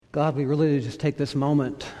God, we really just take this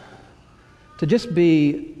moment to just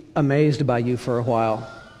be amazed by you for a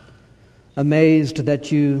while. Amazed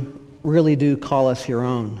that you really do call us your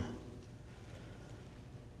own.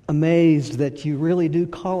 Amazed that you really do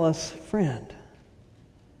call us friend.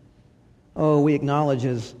 Oh, we acknowledge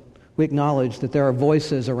that there are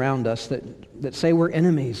voices around us that say we're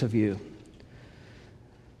enemies of you.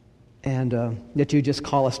 And that you just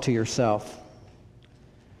call us to yourself.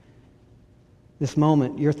 This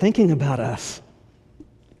moment, you're thinking about us.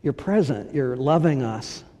 You're present. You're loving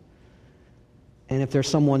us. And if there's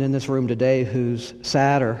someone in this room today who's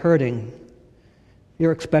sad or hurting,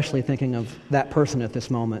 you're especially thinking of that person at this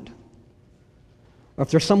moment. Or if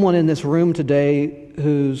there's someone in this room today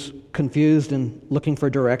who's confused and looking for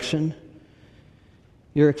direction,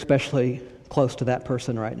 you're especially close to that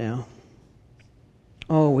person right now.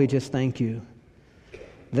 Oh, we just thank you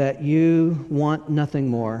that you want nothing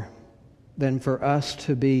more than for us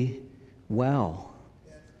to be well,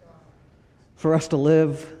 for us to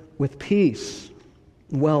live with peace,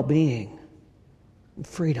 well-being,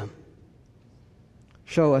 freedom.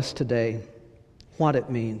 Show us today what it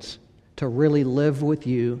means to really live with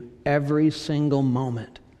you every single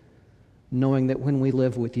moment, knowing that when we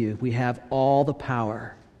live with you, we have all the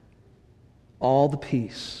power, all the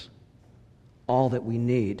peace, all that we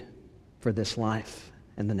need for this life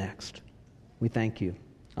and the next. We thank you.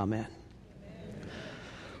 Amen.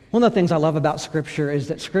 One of the things I love about Scripture is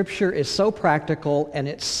that Scripture is so practical and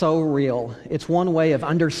it's so real. It's one way of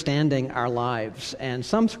understanding our lives. And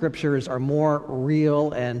some Scriptures are more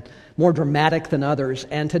real and more dramatic than others.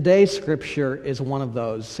 And today's Scripture is one of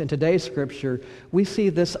those. In today's Scripture, we see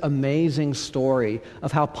this amazing story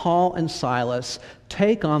of how Paul and Silas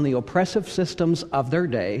take on the oppressive systems of their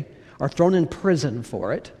day, are thrown in prison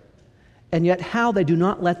for it, and yet how they do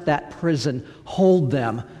not let that prison hold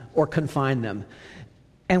them or confine them.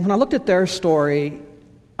 And when I looked at their story,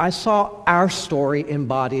 I saw our story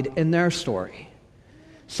embodied in their story.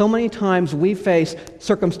 So many times we face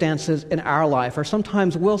circumstances in our life, or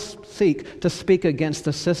sometimes we'll seek to speak against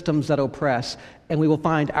the systems that oppress, and we will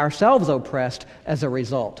find ourselves oppressed as a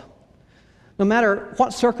result. No matter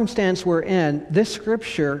what circumstance we're in, this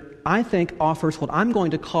Scripture, I think, offers what I'm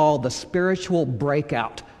going to call the spiritual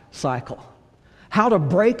breakout cycle. How to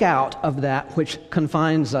break out of that which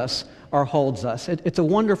confines us or holds us. It's a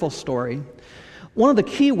wonderful story. One of the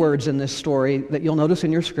key words in this story that you'll notice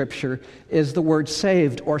in your Scripture is the word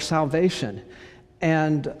saved or salvation.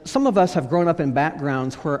 And some of us have grown up in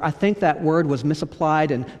backgrounds where I think that word was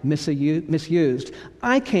misapplied and misused.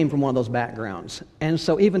 I came from one of those backgrounds. And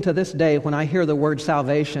so even to this day, when I hear the word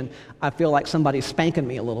salvation, I feel like somebody's spanking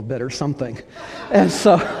me a little bit or something. And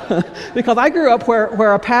so, because I grew up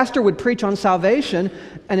where a pastor would preach on salvation,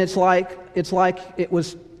 and it's like it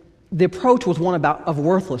was... The approach was one of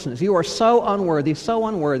worthlessness. You are so unworthy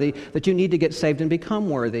that you need to get saved and become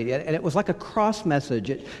worthy. And it was like a cross message.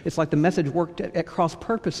 It's like the message worked at cross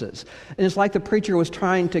purposes. And it's like the preacher was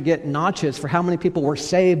trying to get notches for how many people were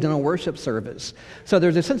saved in a worship service. So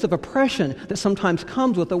there's a sense of oppression that sometimes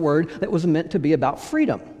comes with a word that was meant to be about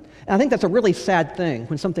freedom. And I think that's a really sad thing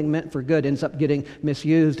when something meant for good ends up getting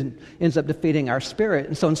misused and ends up defeating our spirit.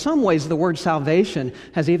 And so in some ways, the word salvation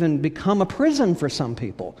has even become a prison for some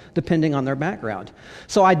people, depending on their background.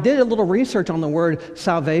 So I did a little research on the word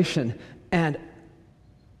salvation, and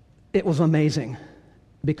it was amazing.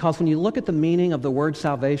 Because when you look at the meaning of the word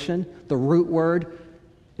salvation, the root word,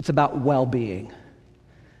 it's about well-being.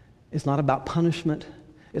 It's not about punishment.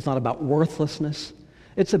 It's not about worthlessness.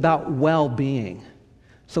 It's about well-being.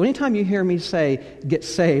 So anytime you hear me say, get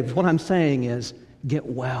saved, what I'm saying is, get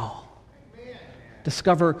well. Amen.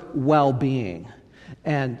 Discover well-being.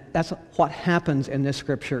 And that's what happens in this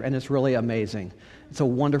Scripture, and it's really amazing. It's a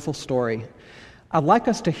wonderful story. I'd like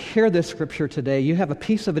us to hear this Scripture today. You have a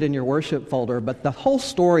piece of it in your worship folder, but the whole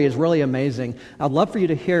story is really amazing. I'd love for you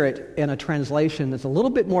to hear it in a translation that's a little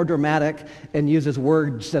bit more dramatic and uses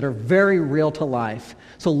words that are very real to life.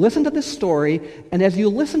 So listen to this story, and as you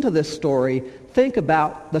listen to this story, think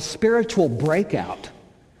about the spiritual breakout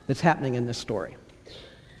that's happening in this story.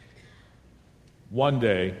 One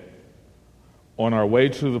day, on our way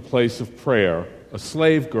to the place of prayer, a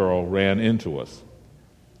slave girl ran into us.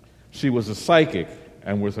 She was a psychic,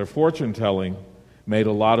 and with her fortune-telling, made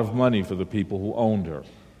a lot of money for the people who owned her.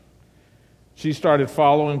 She started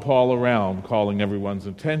following Paul around, calling everyone's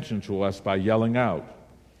attention to us by yelling out,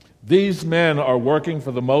 "These men are working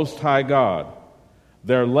for the Most High God.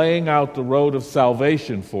 They're laying out the road of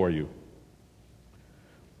salvation for you."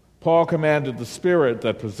 Paul commanded the spirit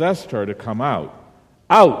that possessed her to come out.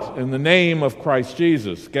 "Out in the name of Christ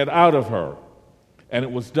Jesus. Get out of her." And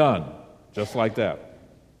it was done, just like that.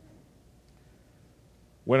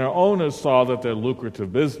 When our owners saw that their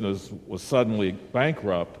lucrative business was suddenly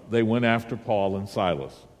bankrupt, they went after Paul and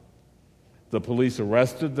Silas. The police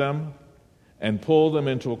arrested them and pulled them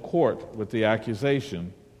into a court with the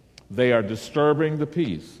accusation, "They are disturbing the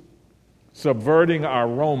peace, subverting our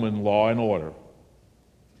Roman law and order."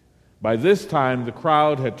 By this time, the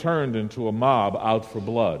crowd had turned into a mob out for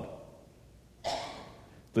blood.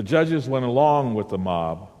 The judges went along with the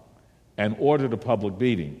mob and ordered a public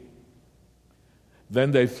beating.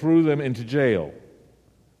 Then they threw them into jail,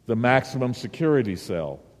 the maximum security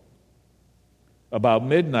cell. About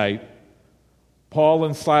midnight, Paul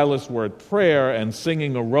and Silas were at prayer and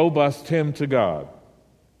singing a robust hymn to God.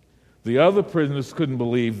 The other prisoners couldn't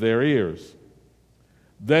believe their ears.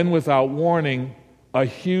 Then, without warning, a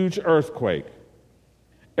huge earthquake.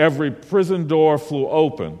 Every prison door flew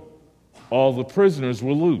open. All the prisoners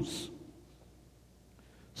were loose.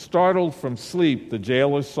 Startled from sleep, the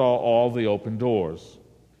jailer saw all the open doors.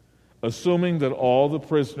 Assuming that all the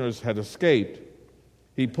prisoners had escaped,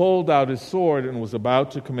 he pulled out his sword and was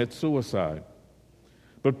about to commit suicide.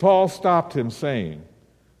 But Paul stopped him, saying,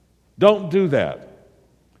 "Don't do that.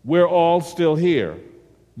 We're all still here.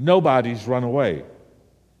 Nobody's run away."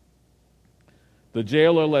 The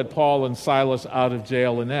jailer led Paul and Silas out of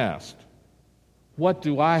jail and asked, "What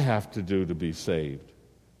do I have to do to be saved,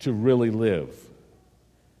 to really live?"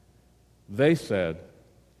 They said,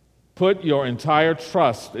 "Put your entire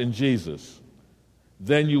trust in Jesus.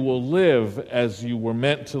 Then you will live as you were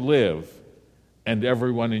meant to live, and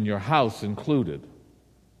everyone in your house included."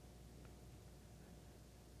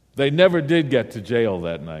 They never did get to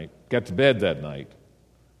bed that night.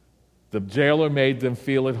 The jailer made them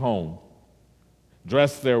feel at home,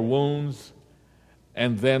 dressed their wounds,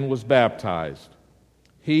 and then was baptized,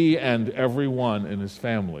 he and everyone in his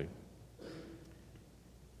family.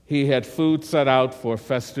 He had food set out for a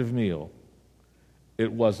festive meal.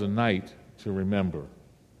 It was a night to remember.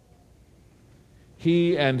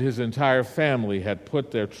 He and his entire family had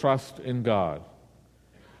put their trust in God.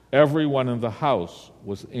 Everyone in the house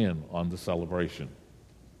was in on the celebration.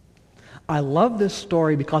 I love this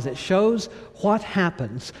story because it shows what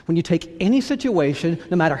happens when you take any situation,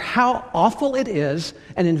 no matter how awful it is,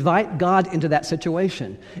 and invite God into that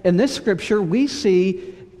situation. In this scripture, we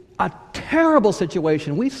see a terrible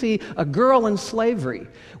situation. We see a girl in slavery.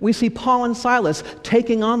 We see Paul and Silas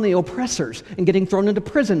taking on the oppressors and getting thrown into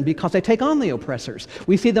prison because they take on the oppressors.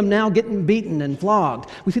 We see them now getting beaten and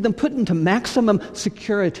flogged. We see them put into maximum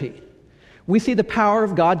security. We see the power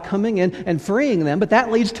of God coming in and freeing them, but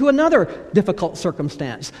that leads to another difficult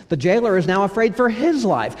circumstance. The jailer is now afraid for his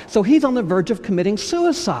life, so he's on the verge of committing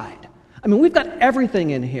suicide. I mean, we've got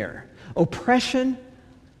everything in here. Oppression,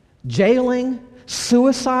 jailing,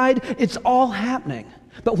 suicide, it's all happening.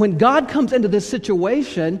 But when God comes into this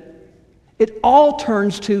situation, it all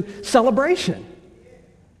turns to celebration.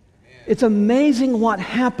 It's amazing what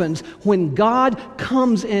happens when God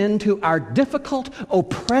comes into our difficult,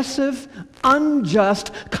 oppressive,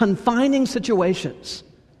 unjust, confining situations.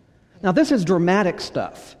 Now, this is dramatic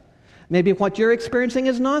stuff. Maybe what you're experiencing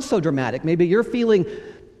is not so dramatic. Maybe you're feeling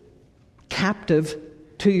captive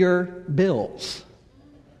to your bills.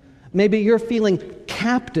 Maybe you're feeling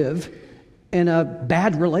captive in a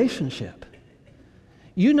bad relationship.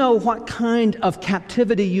 You know what kind of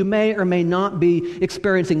captivity you may or may not be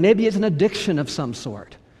experiencing. Maybe it's an addiction of some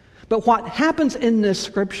sort. But what happens in this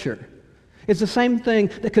scripture is the same thing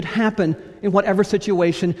that could happen in whatever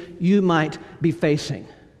situation you might be facing.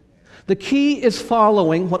 The key is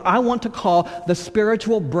following what I want to call the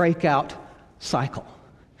spiritual breakout cycle.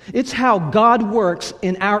 It's how God works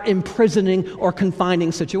in our imprisoning or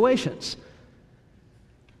confining situations.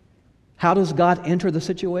 How does God enter the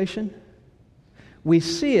situation? We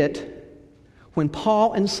see it when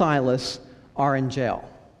Paul and Silas are in jail.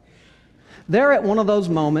 They're at one of those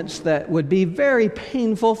moments that would be very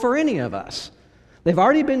painful for any of us. They've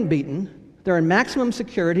already been beaten. They're in maximum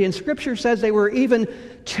security, and Scripture says they were even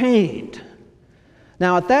chained.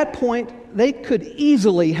 Now, at that point, they could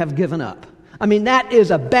easily have given up. I mean, that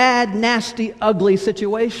is a bad, nasty, ugly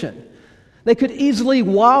situation. They could easily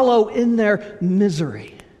wallow in their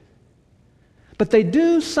misery. But they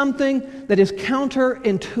do something that is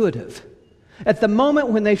counterintuitive. At the moment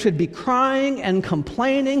when they should be crying and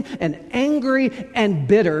complaining and angry and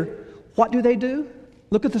bitter, what do?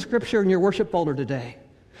 Look at the scripture in your worship folder today.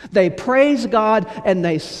 They praise God and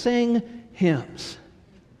they sing hymns.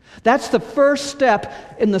 That's the first step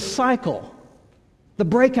in the cycle, the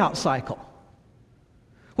breakout cycle.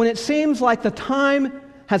 When it seems like the time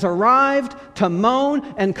has arrived to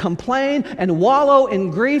moan and complain and wallow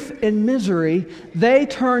in grief and misery, they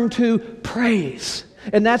turn to praise.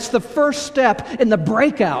 And that's the first step in the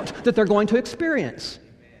breakout that they're going to experience.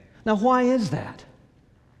 Now, why is that?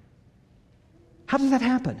 How does that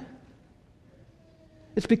happen?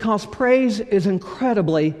 It's because praise is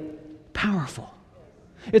incredibly powerful.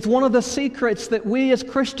 It's one of the secrets that we as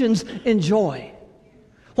Christians enjoy.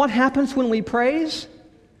 What happens when we praise?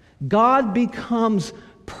 God becomes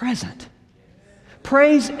present.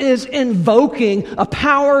 Praise is invoking a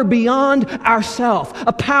power beyond ourselves,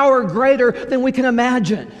 a power greater than we can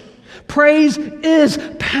imagine. Praise is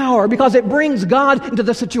power because it brings God into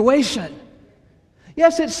the situation.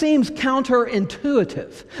 Yes, it seems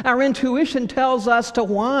counterintuitive. Our intuition tells us to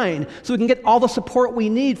whine so we can get all the support we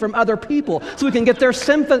need from other people, so we can get their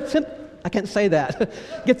sympathy. I can't say that.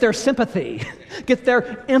 Get their sympathy, get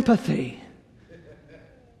their empathy.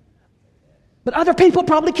 But other people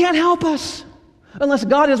probably can't help us unless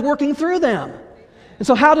God is working through them. And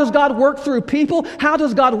so how does God work through people? How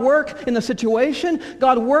does God work in the situation?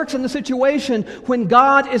 God works in the situation when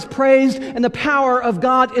God is praised and the power of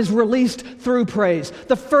God is released through praise.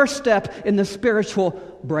 The first step in the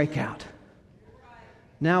spiritual breakout.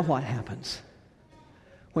 Now what happens?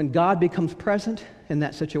 When God becomes present in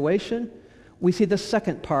that situation, we see the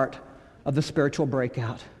second part of the spiritual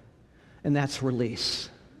breakout, and that's release.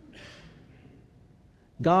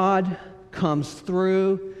 God comes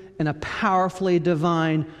through in a powerfully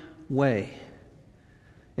divine way.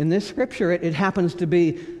 In this scripture, it happens to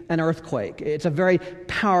be an earthquake. It's a very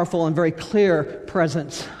powerful and very clear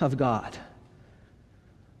presence of God.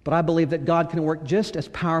 But I believe that God can work just as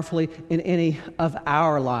powerfully in any of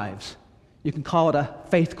our lives. You can call it a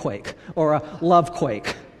faithquake or a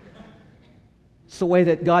lovequake. It's the way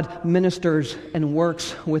that God ministers and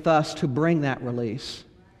works with us to bring that release.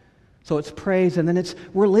 So it's praise and then it's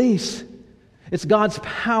release. It's God's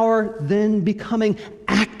power then becoming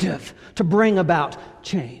active to bring about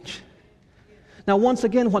change. Now, once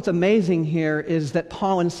again, what's amazing here is that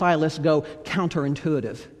Paul and Silas go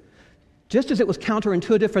counterintuitive. Just as it was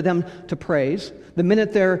counterintuitive for them to praise, the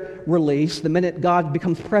minute they're released, the minute God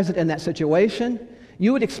becomes present in that situation,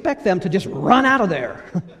 you would expect them to just run out of there,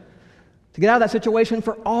 to get out of that situation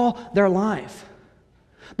for all their life.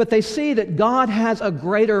 But they see that God has a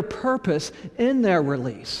greater purpose in their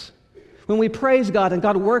release. When we praise God and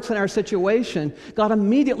God works in our situation, God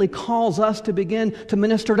immediately calls us to begin to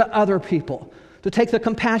minister to other people, to take the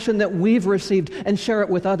compassion that we've received and share it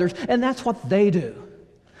with others. And that's what they do.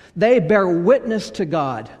 They bear witness to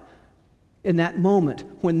God in that moment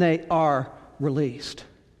when they are released.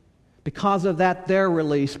 Because of that, their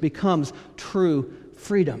release becomes true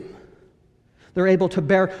freedom. They're able to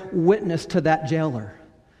bear witness to that jailer.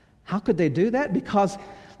 How could they do that? Because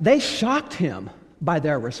they shocked him by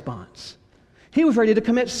their response. He was ready to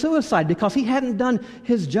commit suicide because he hadn't done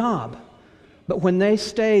his job. But when they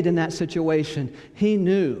stayed in that situation, he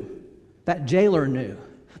knew, that jailer knew,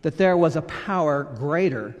 that there was a power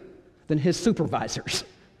greater than his supervisors.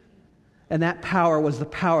 And that power was the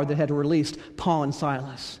power that had released Paul and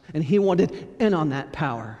Silas. And he wanted in on that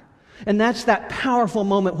power. And that's that powerful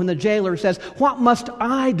moment when the jailer says, "What must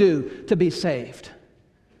I do to be saved?"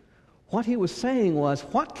 What he was saying was,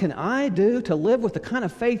 what can I do to live with the kind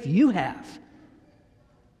of faith you have?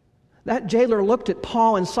 That jailer looked at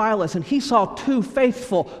Paul and Silas and he saw two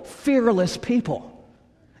faithful, fearless people.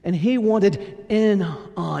 And he wanted in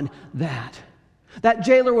on that. That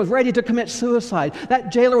jailer was ready to commit suicide.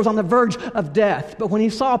 That jailer was on the verge of death. But when he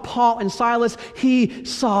saw Paul and Silas, he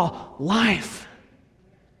saw life.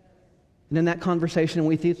 And in that conversation,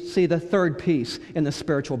 we see the third piece in the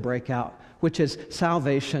spiritual breakout, which is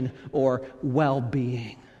salvation or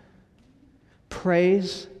well-being.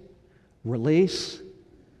 Praise, release,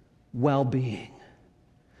 well-being.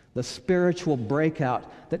 The spiritual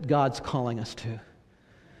breakout that God's calling us to.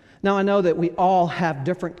 Now, I know that we all have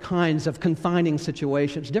different kinds of confining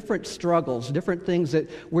situations, different struggles, different things that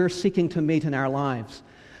we're seeking to meet in our lives.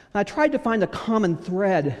 I tried to find a common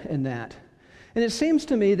thread in that. And it seems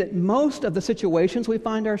to me that most of the situations we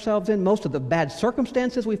find ourselves in, most of the bad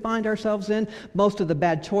circumstances we find ourselves in, most of the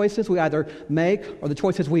bad choices we either make or the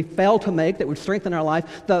choices we fail to make that would strengthen our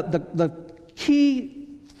life, the key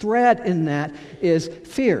thread in that is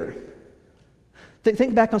fear.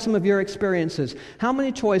 Think back on some of your experiences. How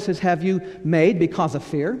many choices have you made because of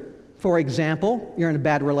fear? For example, you're in a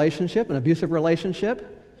bad relationship, an abusive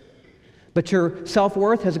relationship, but your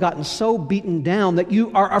self-worth has gotten so beaten down that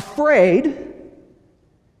you are afraid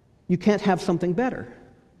you can't have something better.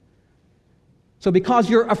 So because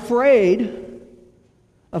you're afraid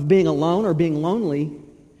of being alone or being lonely,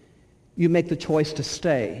 you make the choice to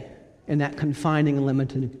stay in that confining and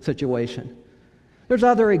limited situation. There's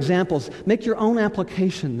other examples. Make your own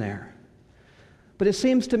application there. But it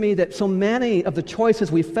seems to me that so many of the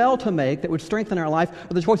choices we fail to make that would strengthen our life,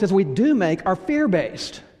 or the choices we do make, are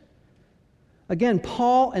fear-based. Again,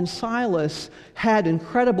 Paul and Silas had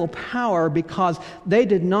incredible power because they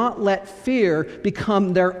did not let fear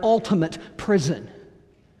become their ultimate prison.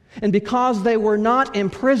 And because they were not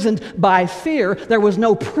imprisoned by fear, there was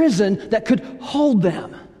no prison that could hold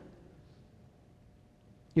them.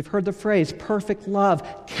 You've heard the phrase, perfect love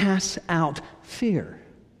casts out fear.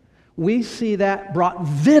 We see that brought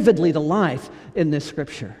vividly to life in this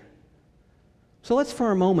scripture. So let's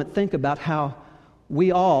for a moment think about how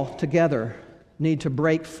we all together need to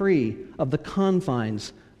break free of the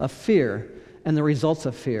confines of fear and the results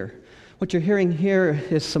of fear. What you're hearing here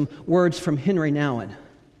is some words from Henry Nouwen.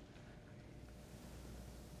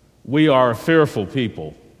 We are a fearful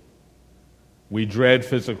people. We dread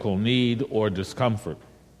physical need or discomfort.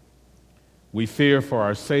 We fear for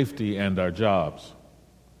our safety and our jobs.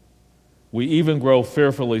 We even grow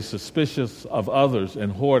fearfully suspicious of others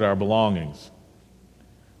and hoard our belongings.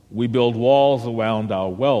 We build walls around our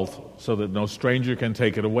wealth so that no stranger can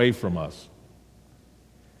take it away from us.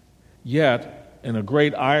 Yet, in a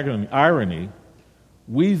great irony,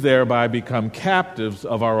 we thereby become captives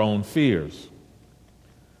of our own fears.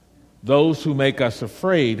 Those who make us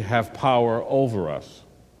afraid have power over us.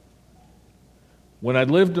 When I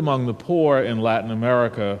lived among the poor in Latin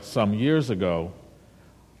America some years ago,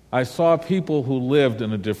 I saw people who lived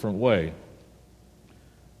in a different way.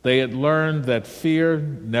 They had learned that fear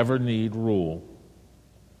never need rule.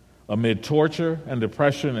 Amid torture and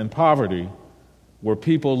depression and poverty were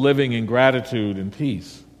people living in gratitude and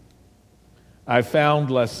peace. I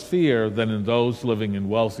found less fear than in those living in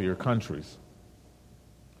wealthier countries.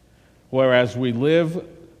 Wherever we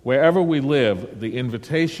live, the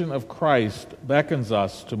invitation of Christ beckons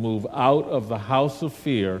us to move out of the house of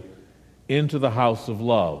fear into the house of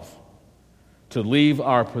love, to leave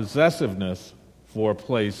our possessiveness for a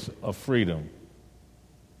place of freedom.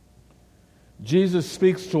 Jesus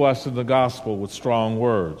speaks to us in the gospel with strong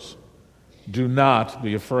words. Do not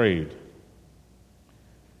be afraid.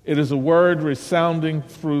 It is a word resounding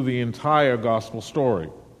through the entire gospel story.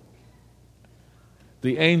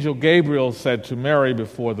 The angel Gabriel said to Mary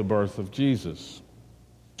before the birth of Jesus.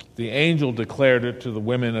 The angel declared it to the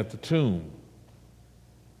women at the tomb.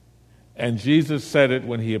 And Jesus said it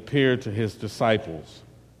when he appeared to his disciples.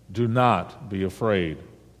 Do not be afraid.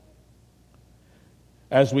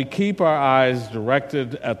 As we keep our eyes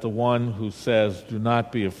directed at the one who says, do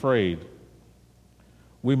not be afraid,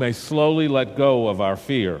 we may slowly let go of our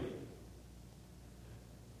fear.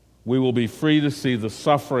 We will be free to see the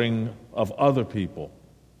suffering of other people,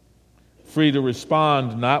 free to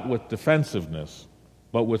respond not with defensiveness,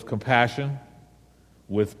 but with compassion,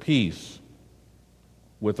 with peace,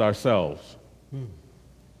 with ourselves.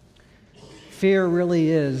 Fear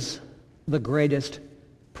really is the greatest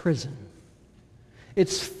prison.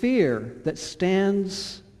 It's fear that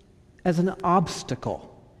stands as an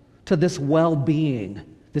obstacle to this well-being,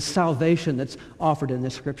 this salvation that's offered in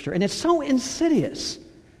this scripture. And it's so insidious.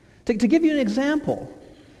 To give you an example,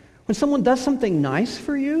 when someone does something nice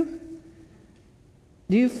for you,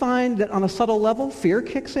 do you find that on a subtle level, fear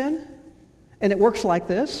kicks in? And it works like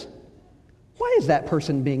this. Why is that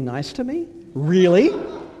person being nice to me? Really?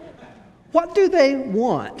 What do they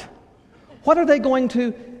want? What are they going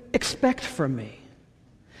to expect from me?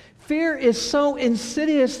 Fear is so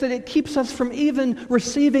insidious that it keeps us from even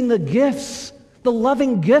receiving the gifts, the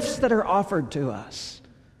loving gifts that are offered to us.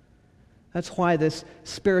 That's why this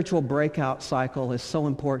spiritual breakout cycle is so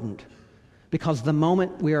important. Because the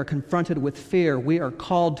moment we are confronted with fear, we are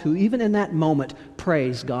called to, even in that moment,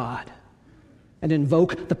 praise God and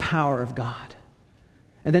invoke the power of God.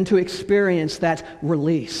 And then to experience that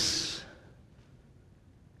release.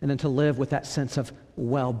 And then to live with that sense of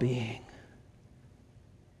well-being.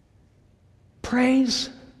 Praise,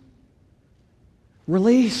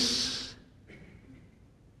 release,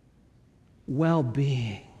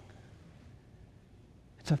 well-being.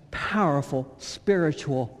 It's a powerful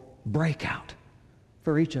spiritual breakout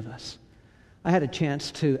for each of us. I had a chance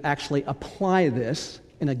to actually apply this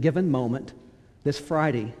in a given moment this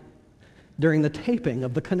Friday during the taping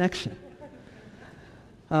of The Connection.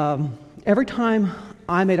 Every time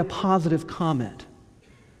I made a positive comment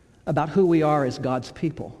about who we are as God's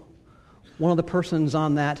people, one of the persons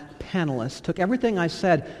on that panelist took everything I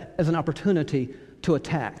said as an opportunity to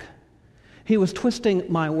attack. He was twisting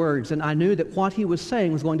my words, and I knew that what he was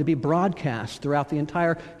saying was going to be broadcast throughout the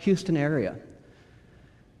entire Houston area.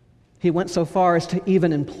 He went so far as to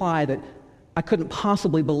even imply that I couldn't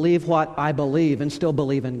possibly believe what I believe and still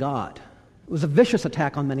believe in God. It was a vicious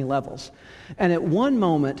attack on many levels. And at one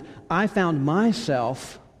moment, I found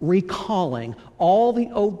myself recalling all the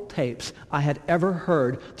old tapes I had ever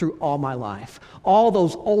heard through all my life. All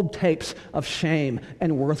those old tapes of shame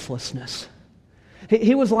and worthlessness.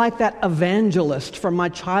 He was like that evangelist from my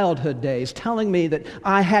childhood days, telling me that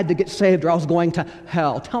I had to get saved or I was going to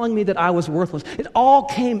hell, telling me that I was worthless. It all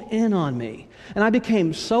came in on me. And I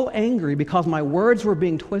became so angry because my words were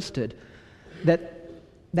being twisted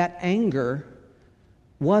that anger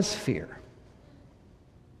was fear.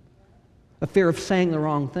 A fear of saying the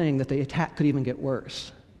wrong thing, that the attack could even get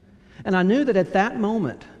worse. And I knew that at that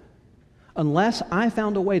moment, unless I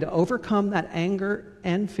found a way to overcome that anger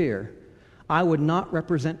and fear, I would not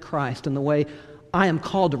represent Christ in the way I am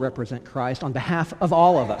called to represent Christ on behalf of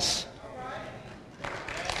all of us.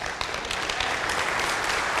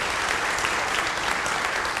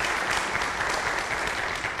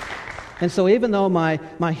 And so even though my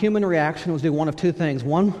human reaction was to do one of two things.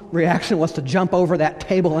 One reaction was to jump over that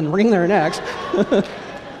table and wring their necks.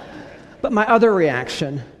 But my other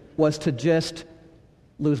reaction was to just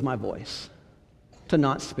lose my voice, to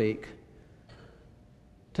not speak,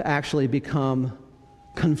 to actually become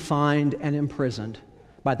confined and imprisoned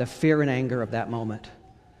by the fear and anger of that moment.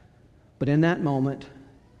 But in that moment,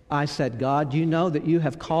 I said, God, you know that you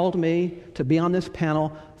have called me to be on this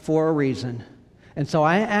panel for a reason. And so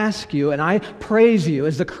I ask you and I praise you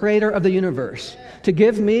as the creator of the universe to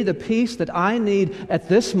give me the peace that I need at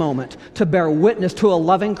this moment to bear witness to a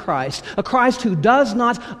loving Christ, a Christ who does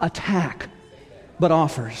not attack but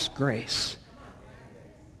offers grace.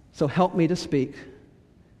 So help me to speak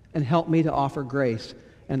and help me to offer grace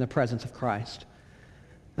in the presence of Christ.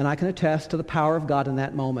 And I can attest to the power of God in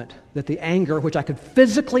that moment, that the anger which I could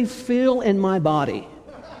physically feel in my body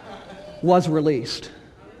was released.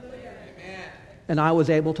 And I was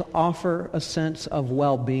able to offer a sense of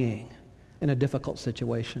well-being in a difficult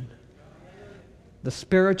situation. The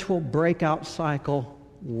spiritual breakout cycle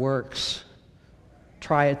works.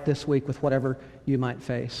 Try it this week with whatever you might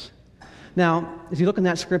face. Now, as you look in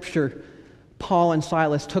that scripture, Paul and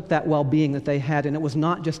Silas took that well-being that they had, and it was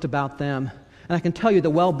not just about them. And I can tell you the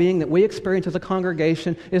well-being that we experience as a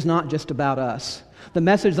congregation is not just about us. The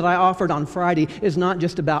message that I offered on Friday is not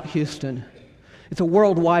just about Houston. It's a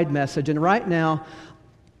worldwide message, and right now,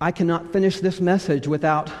 I cannot finish this message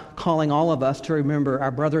without calling all of us to remember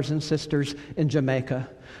our brothers and sisters in Jamaica.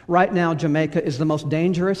 Right now, Jamaica is the most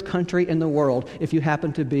dangerous country in the world if you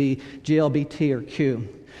happen to be GLBT or Q.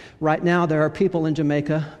 Right now, there are people in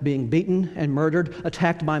Jamaica being beaten and murdered,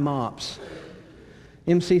 attacked by mobs.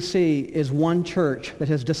 MCC is one church that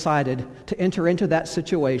has decided to enter into that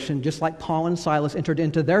situation, just like Paul and Silas entered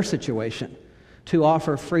into their situation, to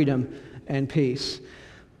offer freedom and peace.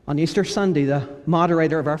 On Easter Sunday, the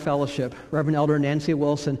moderator of our fellowship, Reverend Elder Nancy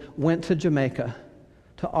Wilson, went to Jamaica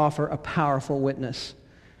to offer a powerful witness.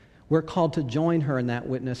 We're called to join her in that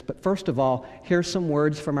witness, but first of all, here's some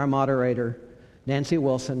words from our moderator, Nancy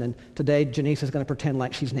Wilson, and today Janice is going to pretend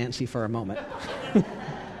like she's Nancy for a moment.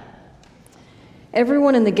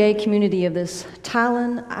 Everyone in the gay community of this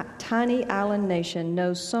tiny island nation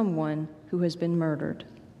knows someone who has been murdered.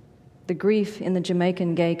 The grief in the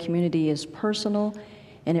Jamaican gay community is personal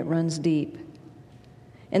and it runs deep.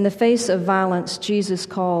 In the face of violence, Jesus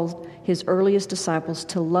called his earliest disciples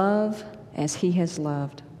to love as he has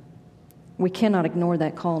loved. We cannot ignore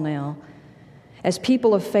that call now. As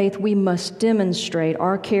people of faith, we must demonstrate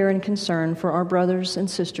our care and concern for our brothers and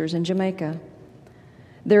sisters in Jamaica.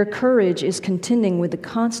 Their courage is contending with the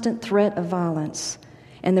constant threat of violence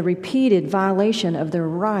and the repeated violation of their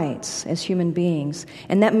rights as human beings,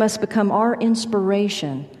 and that must become our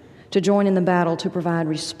inspiration to join in the battle to provide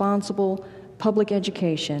responsible public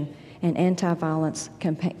education and anti-violence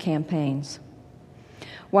campaigns.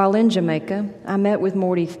 While in Jamaica, I met with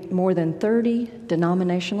more than 30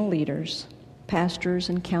 denominational leaders, pastors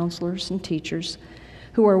and counselors and teachers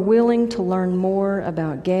who are willing to learn more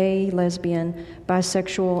about gay, lesbian,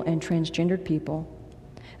 bisexual, and transgendered people,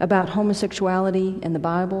 about homosexuality and the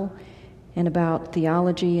Bible, and about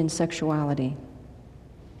theology and sexuality.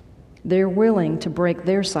 They're willing to break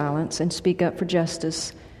their silence and speak up for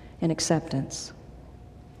justice and acceptance.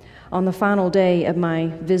 On the final day of my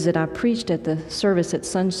visit, I preached at the service at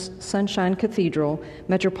Sunshine Cathedral,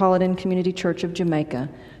 Metropolitan Community Church of Jamaica,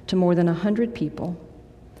 to more than 100 people,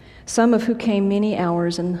 some of who came many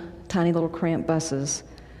hours in tiny little cramped buses.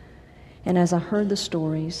 And as I heard the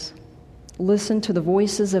stories, listened to the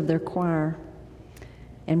voices of their choir,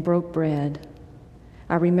 and broke bread,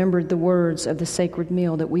 I remembered the words of the sacred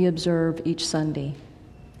meal that we observe each Sunday.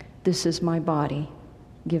 This is my body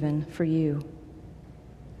given for you.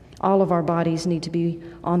 All of our bodies need to be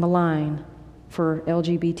on the line for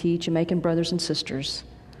LGBT Jamaican brothers and sisters.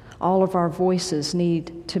 All of our voices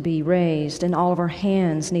need to be raised, and all of our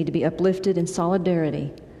hands need to be uplifted in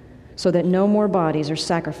solidarity so that no more bodies are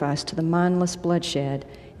sacrificed to the mindless bloodshed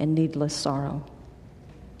and needless sorrow.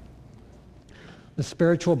 The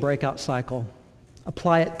spiritual breakout cycle.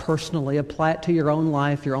 Apply it personally. Apply it to your own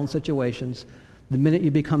life, your own situations. The minute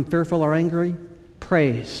you become fearful or angry,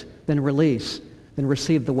 praise, then release, then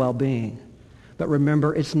receive the well-being. But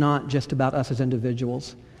remember, it's not just about us as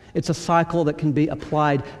individuals. It's a cycle that can be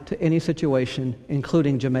applied to any situation,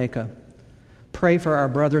 including Jamaica. Pray for our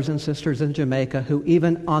brothers and sisters in Jamaica who,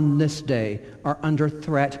 even on this day, are under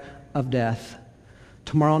threat of death.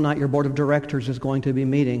 Tomorrow night, your board of directors is going to be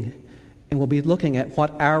meeting, and we'll be looking at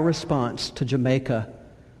what our response to Jamaica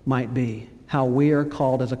might be, how we are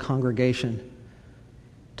called as a congregation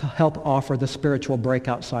to help offer the spiritual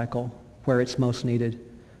breakout cycle where it's most needed.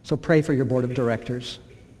 So pray for your board of directors.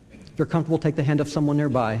 If you're comfortable, take the hand of someone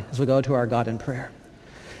nearby as we go to our God in prayer.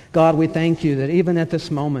 God, we thank you that even at this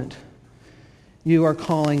moment, you are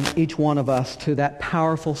calling each one of us to that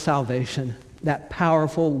powerful salvation, that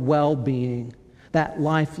powerful well-being, that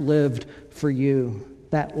life lived for you,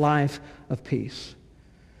 that life of peace.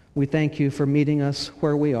 We thank you for meeting us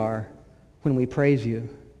where we are when we praise you.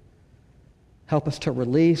 Help us to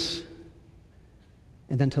release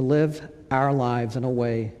and then to live our lives in a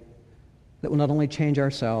way that will not only change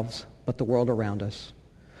ourselves, but the world around us.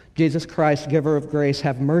 Jesus Christ, giver of grace,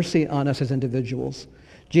 have mercy on us as individuals.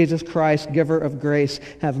 Jesus Christ, giver of grace,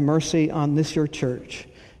 have mercy on this your church.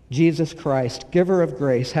 Jesus Christ, giver of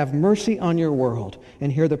grace, have mercy on your world,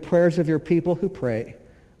 and hear the prayers of your people who pray.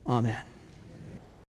 Amen.